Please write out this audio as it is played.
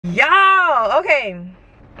Y'all, okay.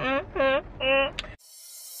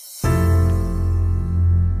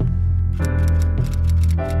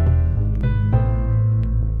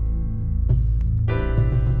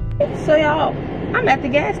 So y'all, I'm at the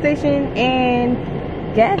gas station and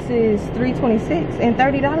gas is $3.26 and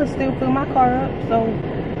 $30 still fill my car up. So,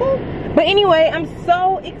 but anyway, I'm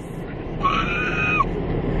so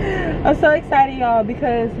excited, y'all,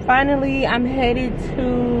 because finally I'm headed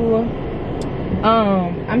to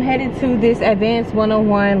this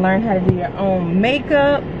Advanced101 learn how to do your own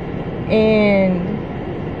makeup, and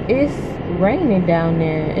it's raining down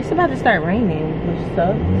there. It's about to start raining, which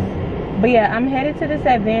sucks. But yeah, I'm headed to this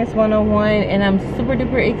Advanced101 and I'm super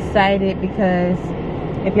duper excited because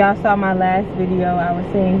if y'all saw my last video, I was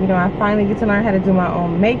saying, you know, I finally get to learn how to do my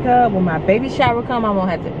own makeup. When my baby shower comes, I won't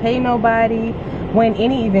have to pay nobody. When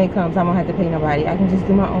any event comes, I won't have to pay nobody. I can just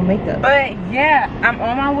do my own makeup. But yeah, I'm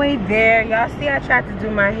on my way there. Y'all see I tried to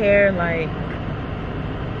do my hair like,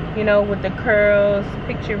 you know, with the curls,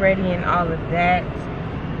 picture ready and all of that.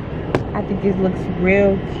 I think this looks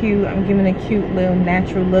real cute. I'm giving a cute little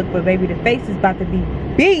natural look, but baby, the face is about to be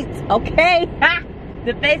beat, okay?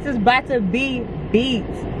 The face is about to be beat.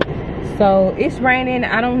 So it's raining.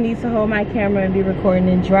 I don't need to hold my camera and be recording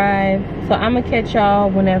and drive. So I'm gonna catch y'all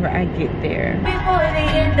whenever I get there. Before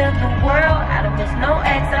the end of the world, I don't miss no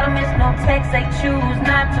ex, I don't miss no text. They choose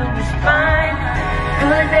not to respond.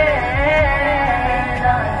 Good day.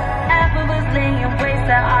 Half of us laying waste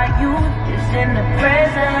that our youth is in the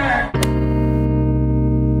present.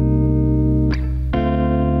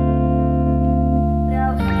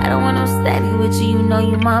 I don't want no steady with you, you know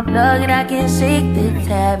you my plug and I can't shake the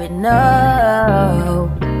habit, no.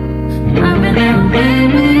 I'm in love,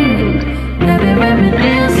 baby, baby,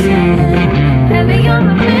 reminiscing, baby,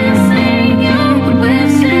 I'm missing you,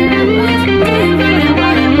 wishing I was different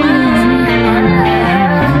what it was.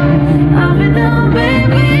 I'm in love,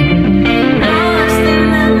 baby, lost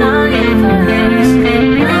in the universe,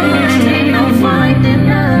 lost in no finding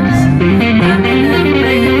us. I'm in love,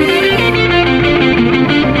 baby.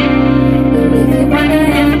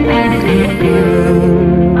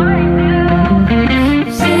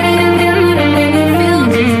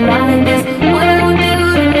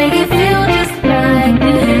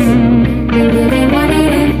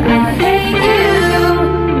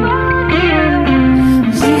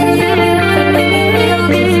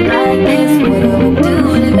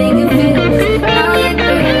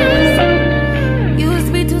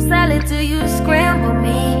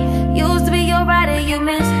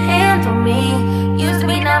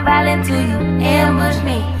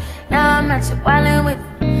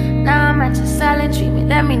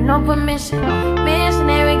 No permission,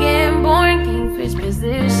 missionary getting boring, kingfish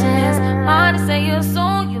positions. Hard to say your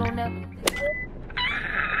soul, you don't ever.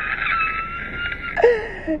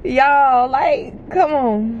 Y'all, like, come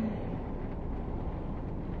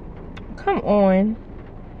on,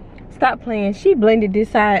 stop playing. She blended this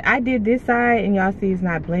side, I did this side, and y'all see it's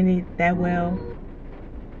not blended that well.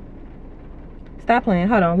 Stop playing.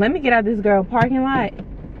 Hold on, let me get out this girl parking lot,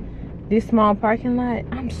 this small parking lot.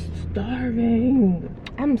 I'm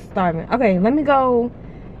starving. Okay, let me go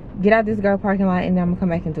get out this girl parking lot and then I'm gonna come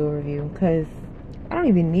back and do a review, because I don't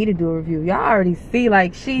even need to do a review. Y'all already see,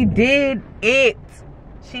 like, she did it.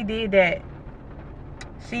 She did that.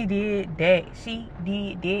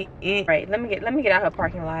 Right, let me get out her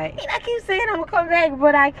parking lot. I keep saying I'm gonna come back,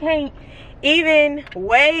 but I can't even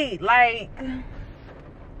wait. Like,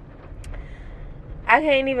 I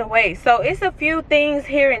can't even wait. So it's a few things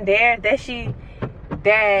here and there that she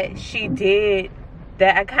did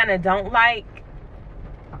that I kind of don't like,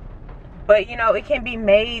 but you know, it can be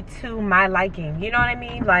made to my liking, you know what I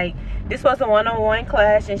mean? Like, this was a one-on-one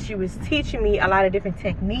class and she was teaching me a lot of different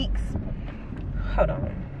techniques. Hold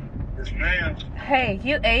on. Yes, ma'am. Hey,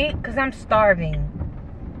 you ate? Because I'm starving.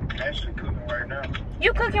 I'm actually cooking right now.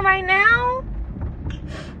 You cooking right now?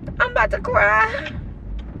 I'm about to cry.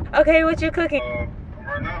 Okay, what you cooking? Right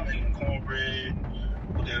now I'm making cornbread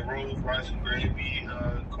with that roast rice and gravy,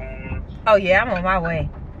 corn. Oh yeah, I'm on my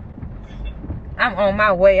way.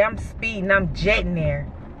 I'm speeding. I'm jetting there.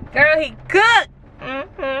 Girl, he cooked.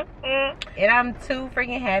 And I'm too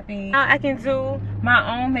freaking happy. Now I can do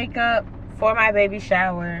my own makeup for my baby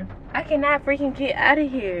shower. I cannot freaking get out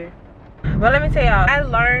of here. But let me tell y'all, I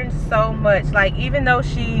learned so much. Like, even though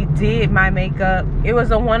she did my makeup, it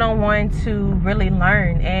was a one-on-one to really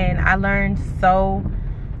learn, and I learned so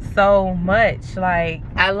much. Like,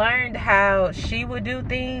 I learned how she would do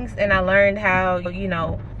things, and I learned how, you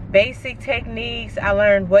know, basic techniques. I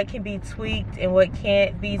learned what can be tweaked and what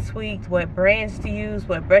can't be tweaked, what brands to use,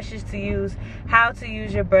 what brushes to use, how to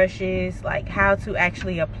use your brushes, like how to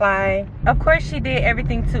actually apply. Of course, she did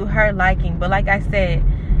everything to her liking, but like I said,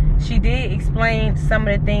 she did explain some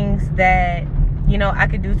of the things that, you know, I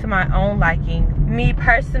could do to my own liking. Me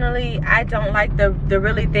personally, I don't like the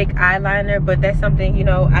really thick eyeliner, but that's something, you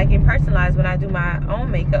know, I can personalize when I do my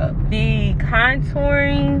own makeup. The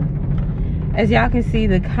contouring, as y'all can see,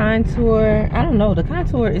 the contour, I don't know, the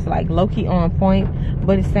contour is like low-key on point,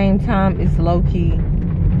 but at the same time it's low-key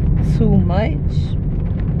too much.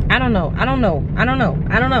 I don't know,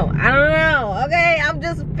 okay? I'm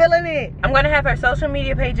just feeling it. I'm gonna have her social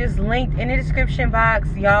media pages linked in the description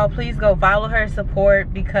box. Y'all, please go follow her,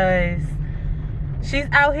 support, because she's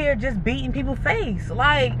out here just beating people's face.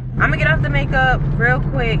 Like, I'm gonna get off the makeup real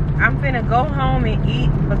quick. I'm finna go home and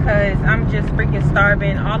eat because I'm just freaking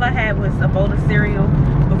starving. All I had was a bowl of cereal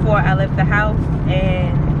before I left the house,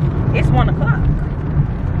 and it's 1 o'clock.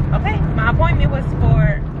 Okay, my appointment was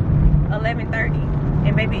for 11:30.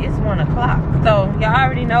 And baby, it's 1 o'clock. So y'all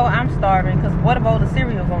already know I'm starving, because what a bowl of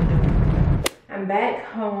cereal gonna do. I'm back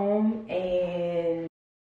home and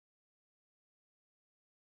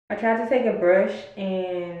I tried to take a brush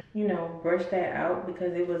and, you know, brush that out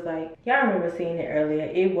because it was like, y'all remember seeing it earlier,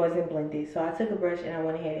 it wasn't blended. So I took a brush and I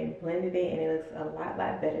went ahead and blended it, and it looks a lot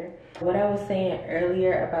better. What I was saying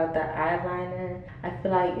earlier about the eyeliner, I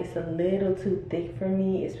feel like it's a little too thick for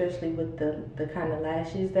me, especially with the kind of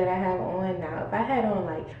lashes that I have on. Now, if I had on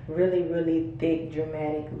like really thick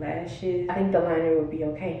dramatic lashes, I think the liner would be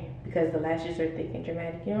okay because the lashes are thick and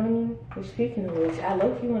dramatic, you know what I mean? But speaking of which, I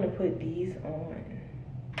low-key want to put these on.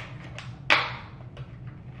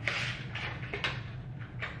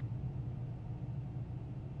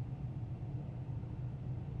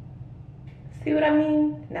 See what I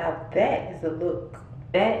mean? Now that is a look.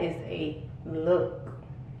 That is a look.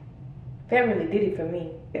 That really did it for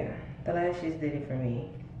me. Yeah, the lashes did it for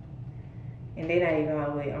me. And they're not even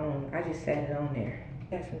all the way on. I just sat it on there.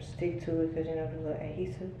 Got some stick to it because, you know, the little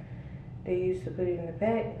adhesive they used to put it in the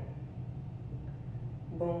back.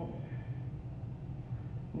 Boom.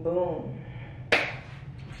 Boom.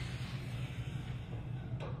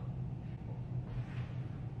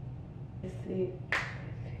 Let's see.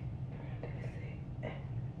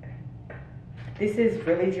 This is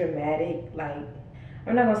really dramatic. Like,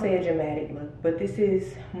 I'm not gonna say a dramatic look, but this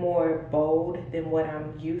is more bold than what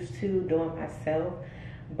I'm used to doing myself.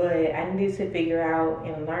 But I needed to figure out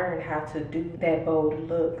and learn how to do that bold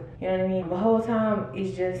look. You know what I mean? The whole time,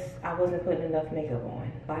 it's just, I wasn't putting enough makeup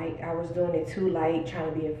on. Like, I was doing it too light,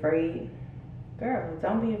 trying to be afraid. Girl,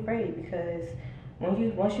 don't be afraid, because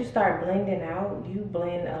once you start blending out, you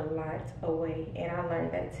blend a lot away. And I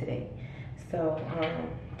learned that today. So,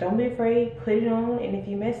 don't be afraid, put it on, and if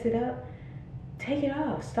you mess it up, take it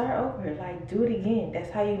off, start over, like, do it again. That's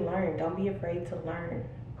how you learn. Don't be afraid to learn.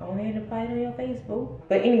 Go ahead and apply it on your face, boo.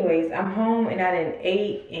 But anyways, I'm home and I done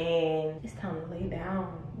ate, and it's time to lay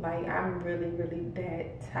down. Like, I'm really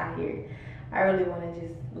that tired. I really want to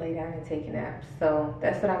just lay down and take a nap. So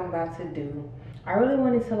that's what I'm about to do. I really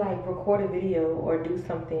wanted to like record a video or do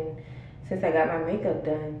something since I got my makeup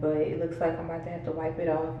done, but it looks like I'm about to have to wipe it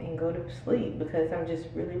off and go to sleep because I'm just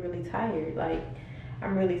really tired. Like,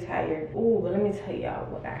 I'm really tired. Ooh, but let me tell y'all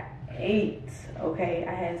what I ate. Okay,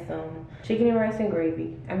 I had some chicken and rice and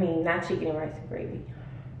gravy. I mean, not chicken and rice and gravy.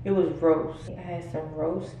 It was roast. I had some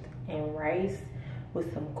roast and rice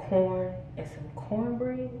with some corn and some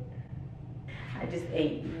cornbread. I just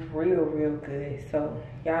ate real good. So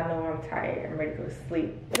y'all know I'm tired. I'm ready to go to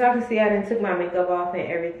sleep. As y'all can see, I done took my makeup off and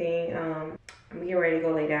everything. I'm getting ready to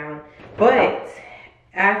go lay down. But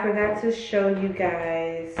I forgot to show you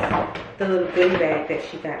guys the little goodie bag that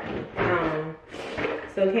she got me.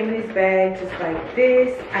 So it came in this bag just like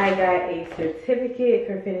this. I got a certificate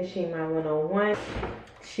for finishing my 101.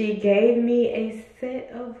 She gave me a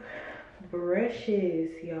set of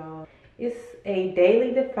brushes, y'all. It's a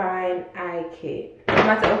daily define eye kit. I'm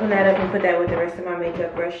about to open that up and put that with the rest of my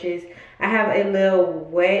makeup brushes. I have a little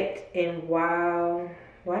Wet n Wild,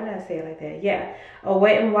 why did I say it like that? Yeah, a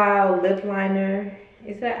Wet n Wild lip liner.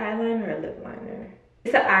 Is that eyeliner or a lip liner?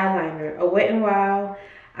 It's an eyeliner, a Wet n Wild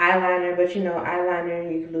eyeliner, but you know, eyeliner,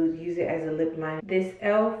 you can use it as a lip liner. This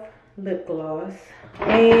e.l.f. lip gloss,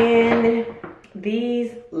 and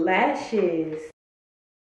these lashes.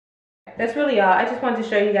 That's really all. I just wanted to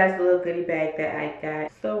show you guys the little goodie bag that I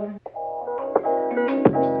got. So